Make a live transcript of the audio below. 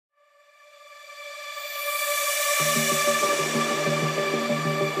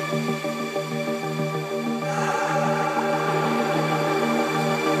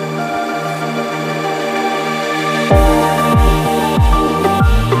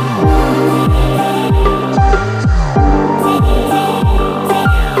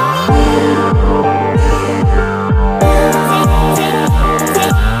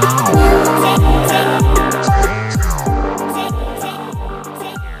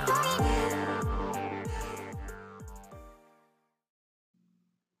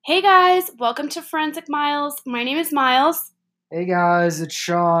Hey guys, welcome to Forensic Miles. My name is Miles. Hey guys, it's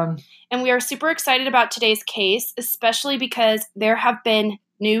Sean. And we are super excited about today's case, especially because there have been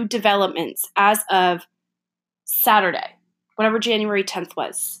new developments as of Saturday, whatever January 10th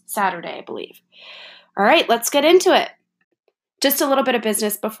was. Saturday, I believe. All right, let's get into it. Just a little bit of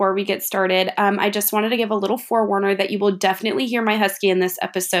business before we get started. I just wanted to give a little forewarner that you will definitely hear my husky in this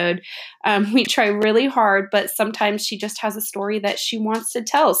episode. We try really hard, but sometimes she just has a story that she wants to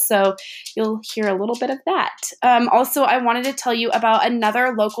tell. So you'll hear a little bit of that. Also, I wanted to tell you about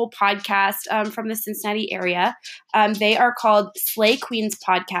another local podcast from the Cincinnati area. They are called Slay Queens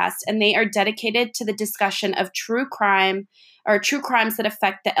Podcast, and they are dedicated to the discussion of true crime or true crimes that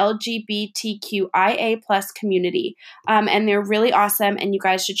affect the LGBTQIA plus community. And they're really awesome, and you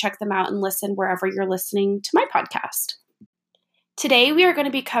guys should check them out and listen wherever you're listening to my podcast. Today, we are going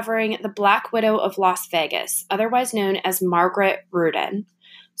to be covering the Black Widow of Las Vegas, otherwise known as Margaret Rudin.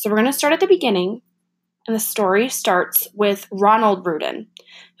 So we're going to start at the beginning, and the story starts with Ronald Rudin,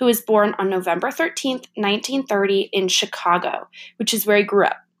 who was born on November 13th, 1930 in Chicago, which is where he grew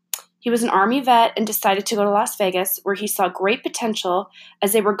up. He was an Army vet and decided to go to Las Vegas, where he saw great potential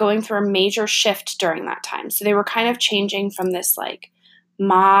as they were going through a major shift during that time. So they were kind of changing from this like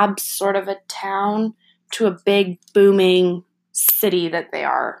mob sort of a town to a big booming city that they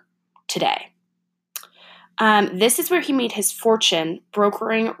are today. This is where he made his fortune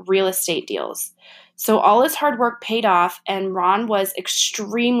brokering real estate deals. So all his hard work paid off, and Ron was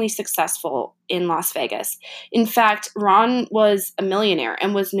extremely successful in Las Vegas. In fact, Ron was a millionaire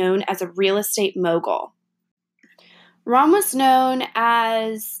and was known as a real estate mogul. Ron was known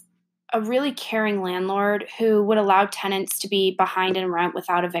as a really caring landlord who would allow tenants to be behind in rent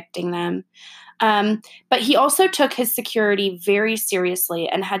without evicting them. But he also took his security very seriously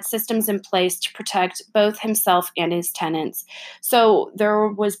and had systems in place to protect both himself and his tenants. So there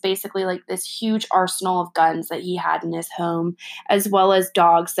was basically like this huge arsenal of guns that he had in his home, as well as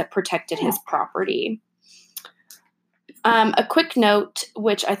dogs that protected his property. A quick note,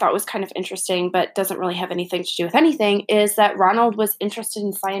 which I thought was kind of interesting, but doesn't really have anything to do with anything, is that Ronald was interested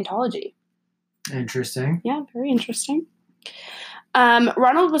in Scientology. Interesting. Yeah, very interesting.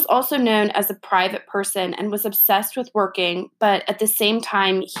 Ronald was also known as a private person and was obsessed with working, but at the same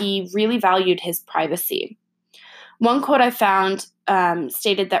time, he really valued his privacy. One quote I found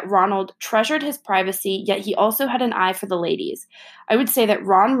stated that Ronald treasured his privacy, yet he also had an eye for the ladies. I would say that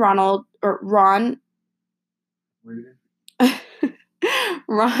Ron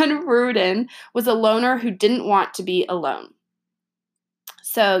Rudin was a loner who didn't want to be alone.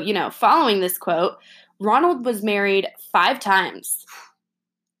 So, following this quote, Ronald was married 5 times.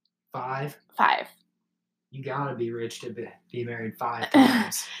 5? 5. You gotta be rich to be married 5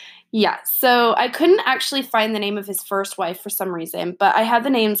 times. Yeah, so I couldn't actually find the name of his first wife for some reason, but I had the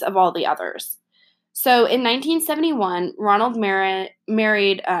names of all the others. So in 1971, Ronald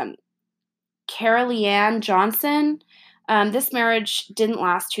married Carol Ann Johnson. This marriage didn't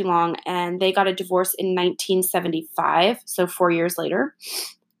last too long, and they got a divorce in 1975, so 4 years later.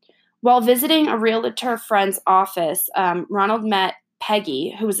 While visiting a realtor friend's office, Ronald met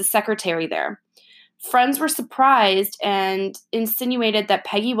Peggy, who was a secretary there. Friends were surprised and insinuated that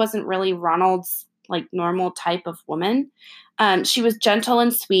Peggy wasn't really Ronald's normal type of woman. She was gentle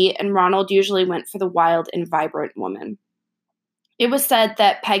and sweet, and Ronald usually went for the wild and vibrant woman. It was said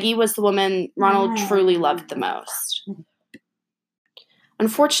that Peggy was the woman Ronald truly loved the most.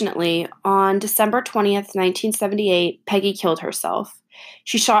 Unfortunately, on December 20th, 1978, Peggy killed herself.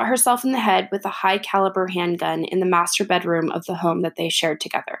 She shot herself in the head with a high-caliber handgun in the master bedroom of the home that they shared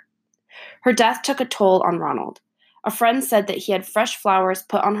together. Her death took a toll on Ronald. A friend said that he had fresh flowers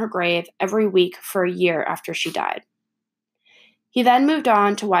put on her grave every week for a year after she died. He then moved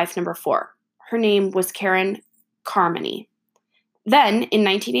on to wife number 4. Her name was Karen Carmody. Then, in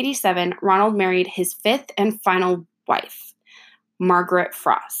 1987, Ronald married his 5th and final wife, Margaret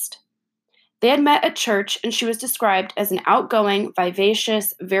Frost. They had met at church, and she was described as an outgoing,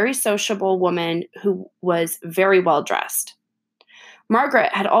 vivacious, very sociable woman who was very well dressed.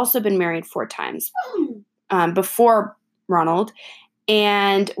 Margaret had also been married 4 times before Ronald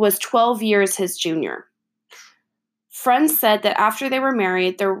and was 12 years his junior. Friends said that after they were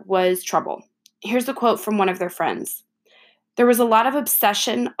married, there was trouble. Here's a quote from one of their friends. There was a lot of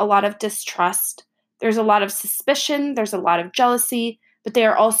obsession, a lot of distrust. There's a lot of suspicion. There's a lot of jealousy, but they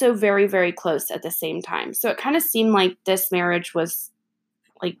are also very, very close at the same time. So it kind of seemed like this marriage was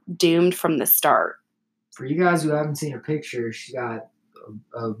like doomed from the start. For you guys who haven't seen her picture, she's got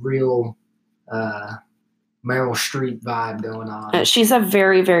a real Meryl Streep vibe going on. She's a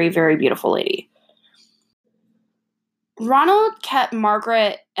very, very, very beautiful lady. Ronald kept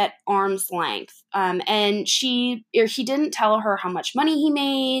Margaret at arm's length, and he didn't tell her how much money he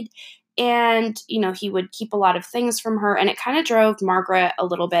made, and, he would keep a lot of things from her, and it kind of drove Margaret a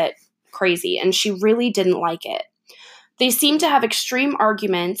little bit crazy, and she really didn't like it. They seemed to have extreme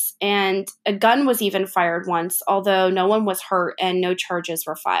arguments, and a gun was even fired once, although no one was hurt and no charges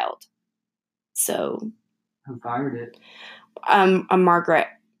were filed. So... Who fired it? Margaret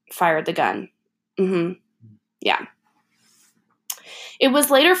fired the gun. Mm-hmm. Yeah. It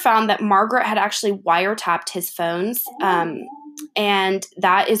was later found that Margaret had actually wiretapped his phones, and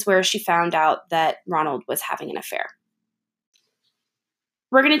that is where she found out that Ronald was having an affair.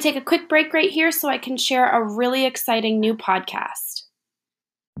 We're going to take a quick break right here so I can share a really exciting new podcast.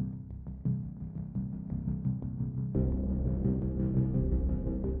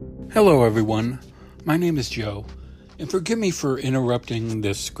 Hello, everyone. My name is Joe, and forgive me for interrupting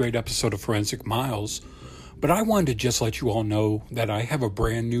this great episode of Forensic Miles, but I wanted to just let you all know that I have a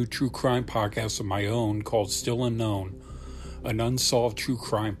brand new true crime podcast of my own called Still Unknown, an unsolved true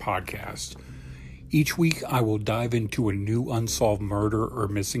crime podcast. Each week, I will dive into a new unsolved murder or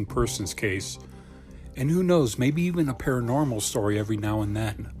missing persons case, and who knows, maybe even a paranormal story every now and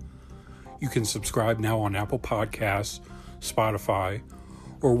then. You can subscribe now on Apple Podcasts, Spotify,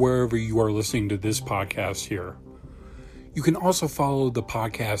 or wherever you are listening to this podcast here. You can also follow the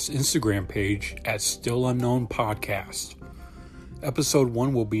podcast's Instagram page at Still Unknown Podcast. Episode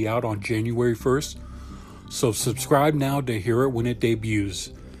 1 will be out on January 1st, so subscribe now to hear it when it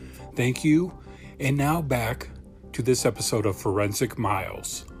debuts. Thank you, and now back to this episode of Forensic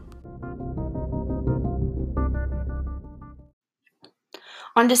Miles.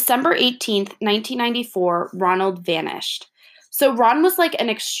 On December 18th, 1994, Ronald vanished. So Ron was like an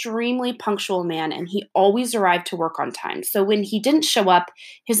extremely punctual man, and he always arrived to work on time. So when he didn't show up,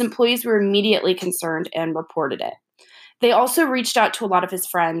 his employees were immediately concerned and reported it. They also reached out to a lot of his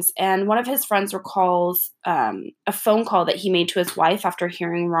friends, and one of his friends recalls a phone call that he made to his wife after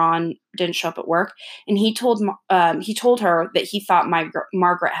hearing Ron didn't show up at work, and he told her that he thought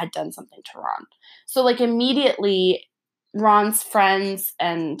Margaret had done something to Ron. So like immediately, Ron's friends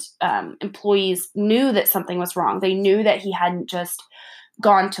and employees knew that something was wrong. They knew that he hadn't just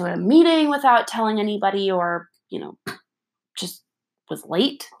gone to a meeting without telling anybody or, just was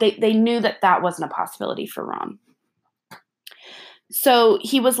late. They knew that wasn't a possibility for Ron. So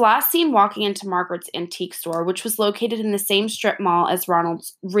he was last seen walking into Margaret's antique store, which was located in the same strip mall as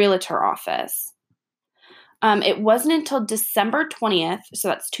Ronald's realtor office. It wasn't until December 20th, so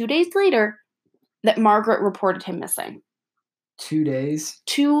that's 2 days later, that Margaret reported him missing. 2 days?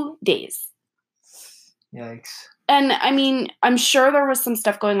 2 days. Yikes. And I mean, I'm sure there was some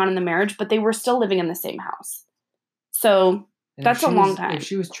stuff going on in the marriage, but they were still living in the same house. So that's a long time. If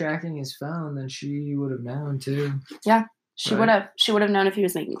she was tracking his phone, then she would have known too. Yeah, she would have. She would have known if he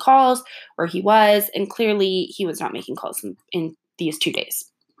was making calls, or he was, and clearly he was not making calls in these 2 days.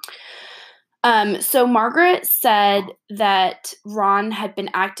 So Margaret said that Ron had been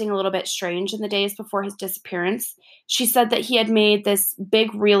acting a little bit strange in the days before his disappearance. She said that he had made this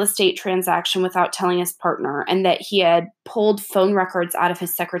big real estate transaction without telling his partner, and that he had pulled phone records out of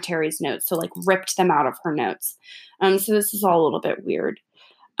his secretary's notes, so like ripped them out of her notes. So this is all a little bit weird.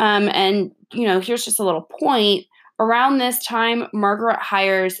 And, here's just a little point. Around this time, Margaret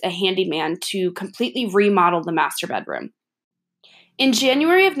hires a handyman to completely remodel the master bedroom. In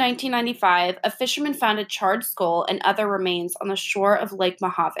January of 1995, a fisherman found a charred skull and other remains on the shore of Lake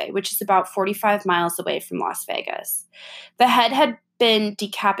Mojave, which is about 45 miles away from Las Vegas. The head had been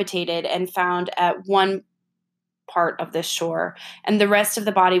decapitated and found at one part of the shore, and the rest of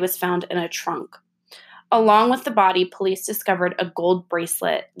the body was found in a trunk. Along with the body, police discovered a gold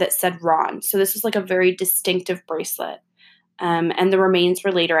bracelet that said Ron. So this was like a very distinctive bracelet. And the remains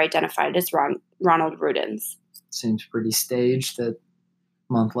were later identified as Ronald Rudin's. Seems pretty staged that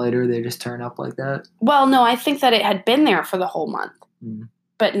a month later they just turn up like that. Well, no, I think that it had been there for the whole month,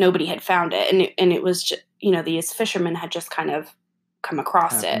 but nobody had found it. And it was just, these fishermen had just kind of come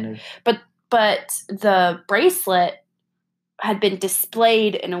across it. But the bracelet had been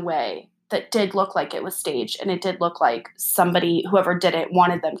displayed in a way that did look like it was staged, and it did look like somebody, whoever did it,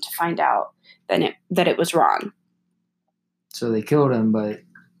 wanted them to find out that it was Ron. So they killed him, but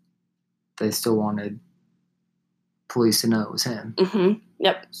they still wanted police to know it was him. Mm-hmm.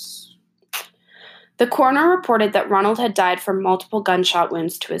 Yep. The coroner reported that Ronald had died from multiple gunshot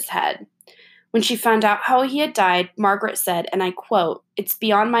wounds to his head. When she found out how he had died, Margaret said, and I quote, "It's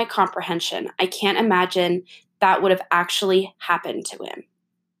beyond my comprehension. I can't imagine that would have actually happened to him."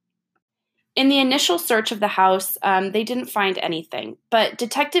 In the initial search of the house, they didn't find anything, but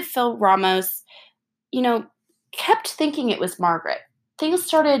Detective Phil Ramos, kept thinking it was Margaret. Things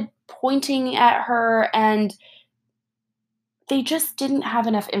started pointing at her, and they just didn't have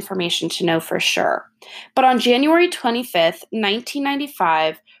enough information to know for sure. But on January 25th,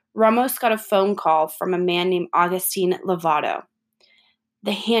 1995, Ramos got a phone call from a man named Agustin Lovato,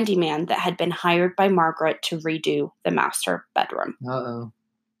 the handyman that had been hired by Margaret to redo the master bedroom. Uh-oh.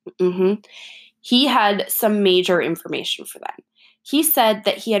 Mm-hmm. He had some major information for them. He said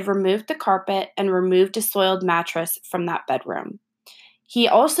that he had removed the carpet and removed a soiled mattress from that bedroom. He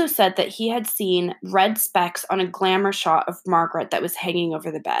also said that he had seen red specks on a glamour shot of Margaret that was hanging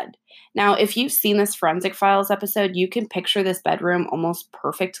over the bed. Now, if you've seen this Forensic Files episode, you can picture this bedroom almost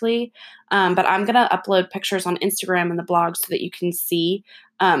perfectly, but I'm going to upload pictures on Instagram and the blog so that you can see.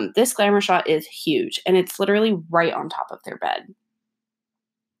 This glamour shot is huge, and it's literally right on top of their bed.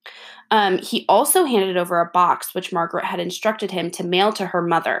 He also handed over a box, which Margaret had instructed him to mail to her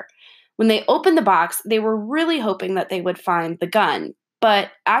mother. When they opened the box, they were really hoping that they would find the gun,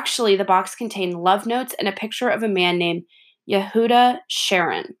 but actually the box contained love notes and a picture of a man named Yehuda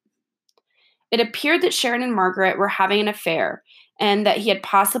Sharon. It appeared that Sharon and Margaret were having an affair, and that he had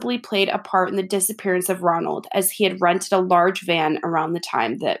possibly played a part in the disappearance of Ronald, as he had rented a large van around the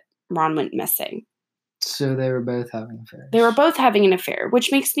time that Ron went missing. So they were both having affairs. They were both having an affair,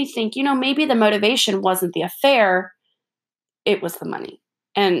 which makes me think, maybe the motivation wasn't the affair, it was the money.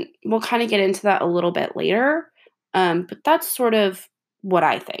 And we'll kind of get into that a little bit later, but that's sort of what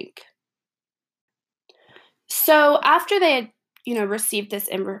I think. So after they had, received this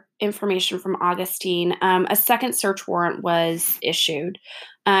information from Augustine, a second search warrant was issued,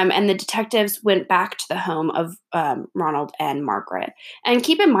 and the detectives went back to the home of Ronald and Margaret. And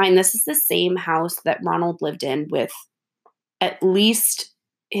keep in mind, this is the same house that Ronald lived in with at least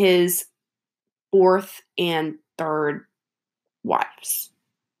his fourth and third wives.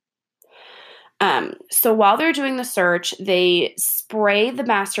 So while they're doing the search, they spray the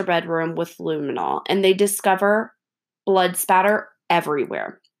master bedroom with luminol, and they discover blood spatter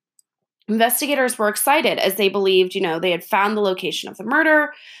everywhere. Investigators were excited as they believed, they had found the location of the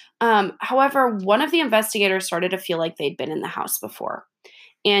murder. However, one of the investigators started to feel like they'd been in the house before.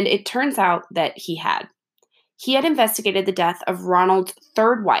 And it turns out that he had. He had investigated the death of Ronald's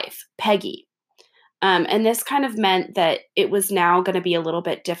third wife, Peggy. And this kind of meant that it was now going to be a little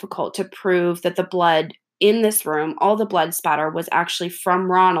bit difficult to prove that the blood in this room, all the blood spatter, was actually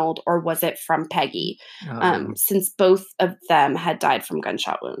from Ronald, or was it from Peggy, since both of them had died from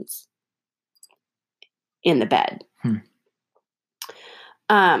gunshot wounds in the bed.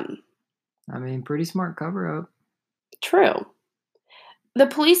 Pretty smart cover-up. True. The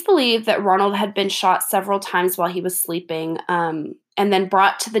police believe that Ronald had been shot several times while he was sleeping, and then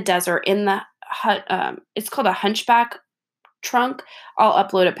brought to the desert in the it's called a hunchback trunk. I'll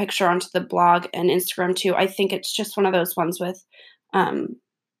upload a picture onto the blog and Instagram too. I think it's just one of those ones with,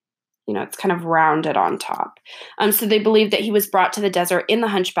 it's kind of rounded on top. So they believe that he was brought to the desert in the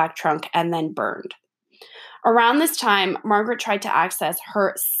hunchback trunk and then burned. Around this time, Margaret tried to access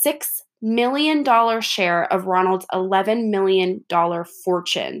her $6 million share of Ronald's $11 million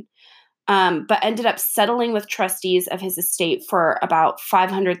fortune, but ended up settling with trustees of his estate for about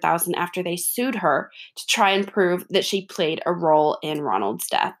 $500,000 after they sued her to try and prove that she played a role in Ronald's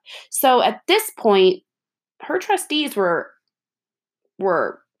death. So at this point, her trustees were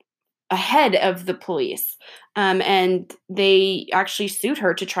ahead of the police, and they actually sued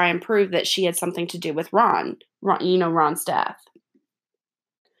her to try and prove that she had something to do with Ron's death.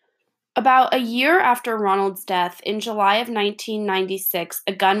 About a year after Ronald's death, in July of 1996,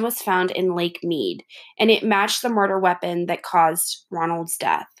 a gun was found in Lake Mead, and it matched the murder weapon that caused Ronald's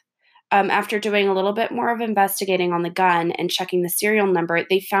death. After doing a little bit more of investigating on the gun and checking the serial number,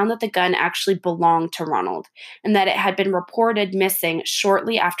 they found that the gun actually belonged to Ronald, and that it had been reported missing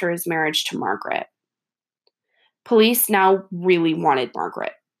shortly after his marriage to Margaret. Police now really wanted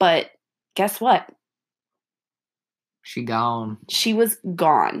Margaret, but guess what? She gone. She was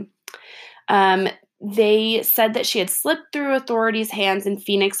gone. They said that she had slipped through authorities' hands in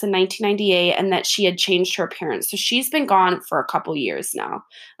Phoenix in 1998 and that she had changed her appearance. So she's been gone for a couple years now.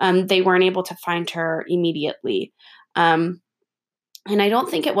 They weren't able to find her immediately. And I don't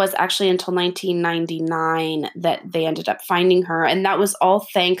think it was actually until 1999 that they ended up finding her. And that was all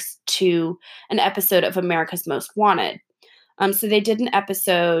thanks to an episode of America's Most Wanted. So they did an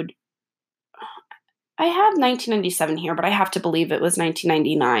episode. I have 1997 here, but I have to believe it was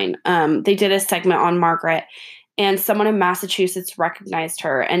 1999. They did a segment on Margaret, and someone in Massachusetts recognized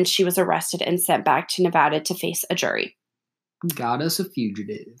her, and she was arrested and sent back to Nevada to face a jury. Got us a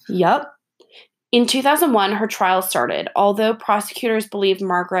fugitive. Yep. In 2001, her trial started. Although prosecutors believed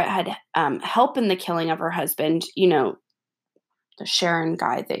Margaret had help in the killing of her husband, the Sharon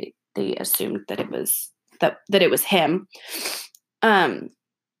guy, they assumed that it was that it was him.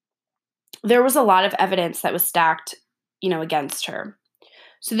 There was a lot of evidence that was stacked, against her.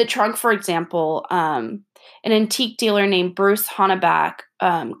 So the trunk, for example, an antique dealer named Bruce Honeback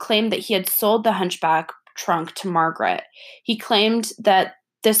claimed that he had sold the Hunchback trunk to Margaret. He claimed that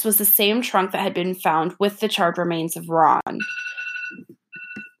this was the same trunk that had been found with the charred remains of Ron.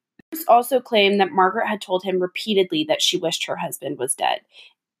 Bruce also claimed that Margaret had told him repeatedly that she wished her husband was dead.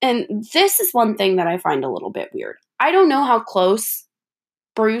 And this is one thing that I find a little bit weird. I don't know how close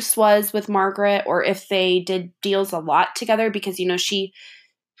Bruce was with Margaret, or if they did deals a lot together, because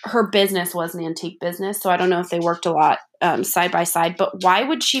her business was an antique business, so I don't know if they worked a lot side by side. But why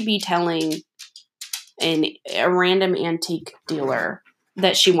would she be telling a random antique dealer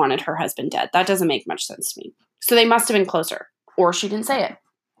that she wanted her husband dead? That doesn't make much sense to me. So they must have been closer, or she didn't say it.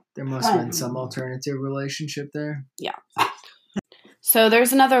 There must have been some alternative relationship there. Yeah. So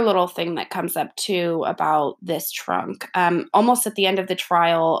there's another little thing that comes up too about this trunk. Almost at the end of the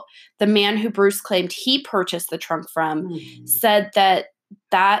trial, the man who Bruce claimed he purchased the trunk from said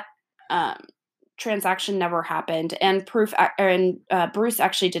that transaction never happened, and Bruce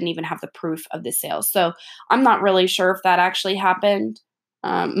actually didn't even have the proof of the sale. So I'm not really sure if that actually happened.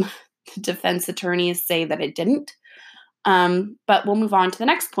 The defense attorneys say that it didn't. But we'll move on to the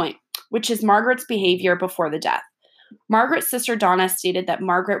next point, which is Margaret's behavior before the death. Margaret's sister Donna stated that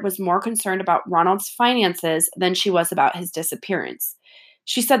Margaret was more concerned about Ronald's finances than she was about his disappearance.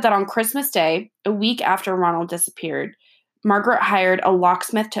 She said that on Christmas Day, a week after Ronald disappeared, Margaret hired a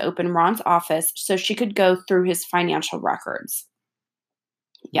locksmith to open Ron's office so she could go through his financial records.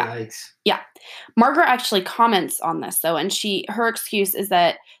 Yeah. Yikes. Yeah. Margaret actually comments on this, though, and her excuse is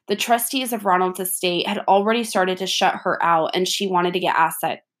that the trustees of Ronald's estate had already started to shut her out, and she wanted to get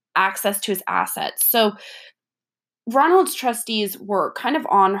access to his assets. So Ronald's trustees were kind of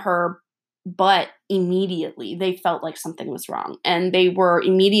on her butt immediately. They felt like something was wrong, and they were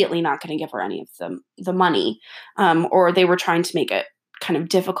immediately not going to give her any of the money, or they were trying to make it kind of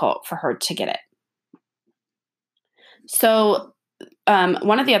difficult for her to get it. So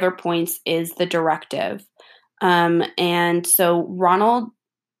one of the other points is the directive. And so Ronald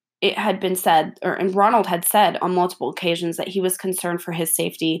had said on multiple occasions that he was concerned for his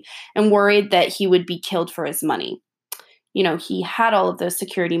safety and worried that he would be killed for his money. He had all of those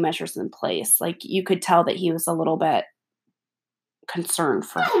security measures in place. Like, you could tell that he was a little bit concerned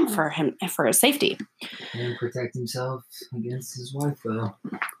for his safety. And protect himself against his wife, though.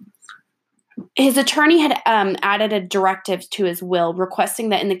 His attorney had added a directive to his will requesting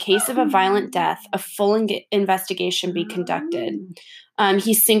that in the case of a violent death, a full investigation be conducted.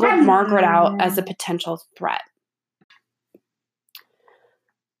 He singled Margaret out as a potential threat.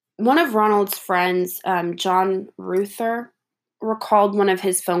 One of Ronald's friends, John Ruther, recalled one of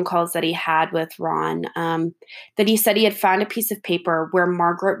his phone calls that he had with Ron, that he said he had found a piece of paper where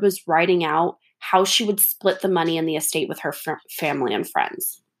Margaret was writing out how she would split the money in the estate with her family and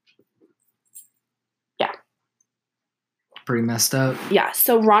friends. Yeah. Pretty messed up. Yeah.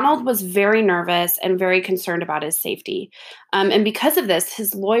 So Ronald was very nervous and very concerned about his safety. And because of this,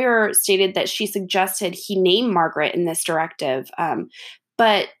 his lawyer stated that she suggested he name Margaret in this directive.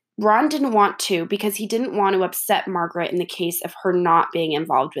 But Ron didn't want to, because he didn't want to upset Margaret in the case of her not being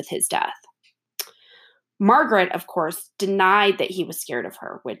involved with his death. Margaret, of course, denied that he was scared of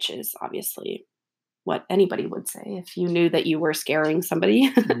her, which is obviously what anybody would say if you knew that you were scaring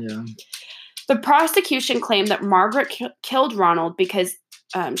somebody. Yeah. The prosecution claimed that Margaret killed Ronald because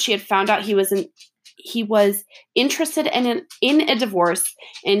she had found out he was interested in a divorce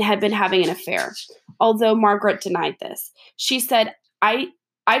and had been having an affair, although Margaret denied this. She said,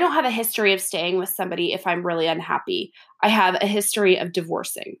 I don't have a history of staying with somebody if I'm really unhappy. I have a history of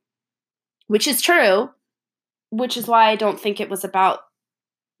divorcing, which is true, which is why I don't think it was about.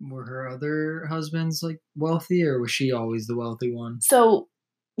 Were her other husbands wealthy, or was she always the wealthy one? So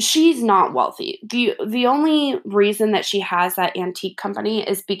she's not wealthy. The only reason that she has that antique company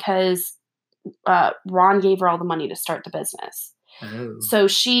is because Ron gave her all the money to start the business. Oh. So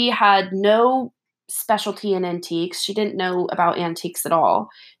she had no specialty in antiques. She didn't know about antiques at all.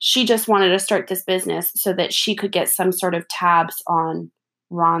 She just wanted to start this business so that she could get some sort of tabs on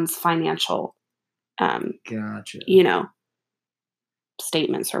Ron's financial, Gotcha.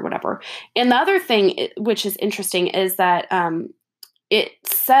 Statements or whatever. And the other thing, which is interesting, is that it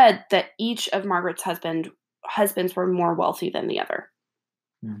said that each of Margaret's husbands were more wealthy than the other.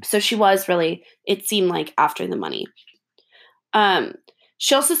 So she was really, it seemed like, after the money.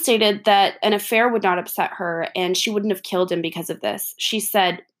 She also stated that an affair would not upset her and she wouldn't have killed him because of this. She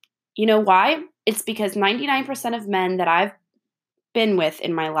said, you know why? It's because 99% of men that I've been with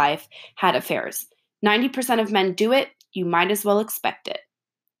in my life had affairs. 90% of men do it. You might as well expect it.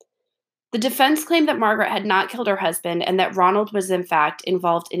 The defense claimed that Margaret had not killed her husband and that Ronald was in fact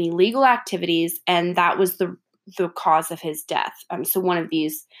involved in illegal activities, and that was the cause of his death. So one of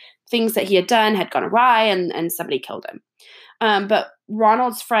these things that he had done had gone awry and somebody killed him. But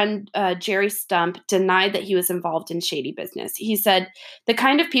Ronald's friend, Jerry Stump, denied that he was involved in shady business. He said the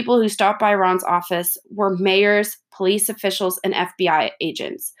kind of people who stopped by Ron's office were mayors, police officials, and FBI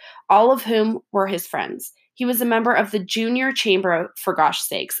agents, all of whom were his friends. He was a member of the Junior Chamber, for gosh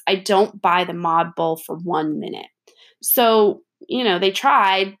sakes. I don't buy the mob bull for 1 minute. So, they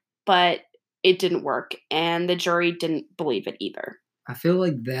tried, but it didn't work, and the jury didn't believe it either. I feel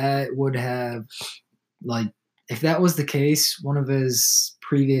like that would have, if that was the case, one of his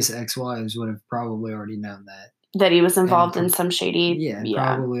previous ex-wives would have probably already known that. That he was involved in some shady... Yeah,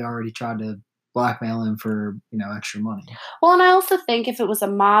 probably already tried to blackmail him for, extra money. Well, and I also think if it was a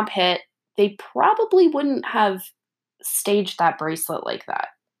mob hit, they probably wouldn't have staged that bracelet like that.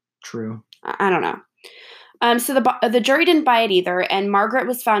 True. I don't know. So the jury didn't buy it either, and Margaret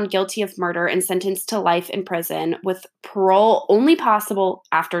was found guilty of murder and sentenced to life in prison, with parole only possible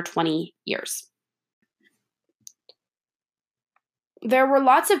after 20 years. There were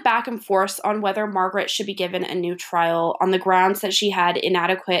lots of back and forth on whether Margaret should be given a new trial on the grounds that she had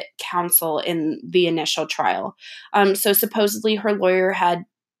inadequate counsel in the initial trial. So supposedly her lawyer had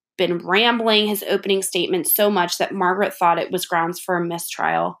been rambling his opening statement so much that Margaret thought it was grounds for a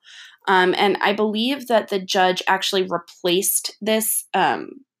mistrial. And I believe that the judge actually replaced this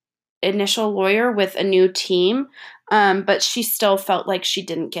initial lawyer with a new team, but she still felt like she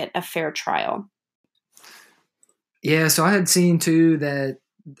didn't get a fair trial. Yeah, so I had seen too that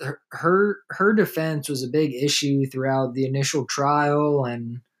her defense was a big issue throughout the initial trial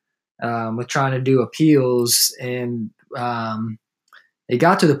and with trying to do appeals, and it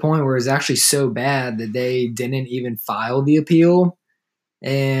got to the point where it was actually so bad that they didn't even file the appeal.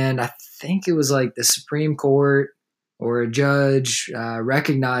 And I think it was like the Supreme Court or a judge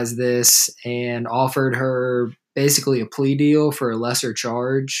recognized this and offered her basically a plea deal for a lesser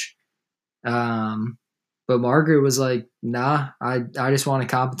charge. But Margaret was like, nah, I just want a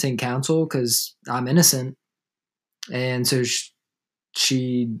competent counsel because I'm innocent. And so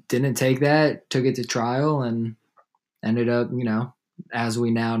she didn't take that, took it to trial, and ended up, as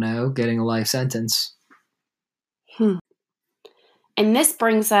we now know, getting a life sentence. And this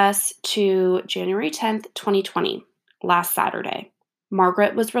brings us to January 10th, 2020, last Saturday.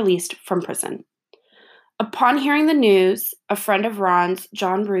 Margaret was released from prison. Upon hearing the news, a friend of Ron's,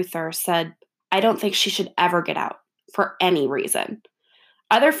 John Ruther, said, I don't think she should ever get out for any reason.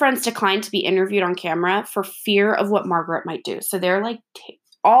 Other friends declined to be interviewed on camera for fear of what Margaret might do. So they're like,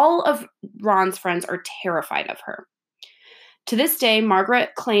 all of Ron's friends are terrified of her. To this day,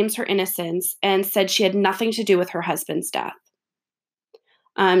 Margaret claims her innocence and said she had nothing to do with her husband's death.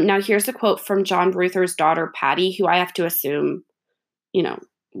 Now, here's a quote from John Ruther's daughter, Patty, who I have to assume,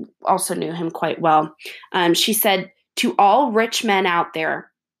 also knew him quite well. She said, to all rich men out there,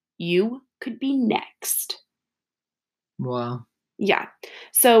 you could be next. Wow. Yeah.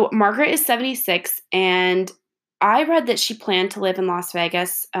 So Margaret is 76, and I read that she planned to live in Las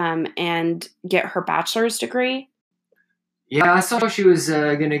Vegas and get her bachelor's degree. Yeah, I saw she was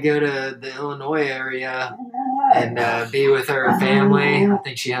going to go to the Illinois area and be with her family. I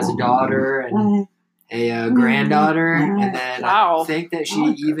think she has a daughter and a granddaughter. And then I think that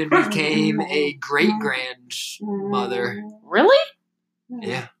she even became a great-grandmother. Really?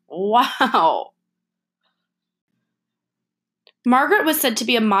 Yeah. Wow. Margaret was said to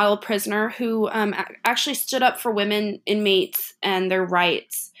be a model prisoner who actually stood up for women inmates and their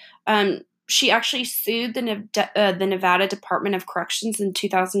rights. She actually sued the Nevada Department of Corrections in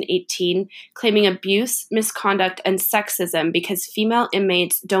 2018, claiming abuse, misconduct, and sexism because female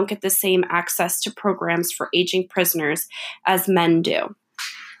inmates don't get the same access to programs for aging prisoners as men do.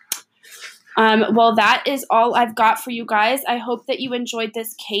 Well, that is all I've got for you guys. I hope that you enjoyed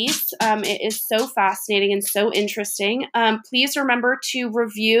this case. It is so fascinating and so interesting. Please remember to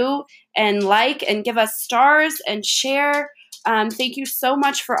review and like and give us stars and share. Thank you so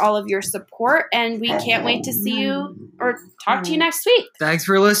much for all of your support, and we can't wait to see you or talk to you next week. Thanks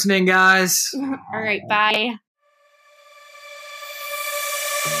for listening, guys. All right, bye.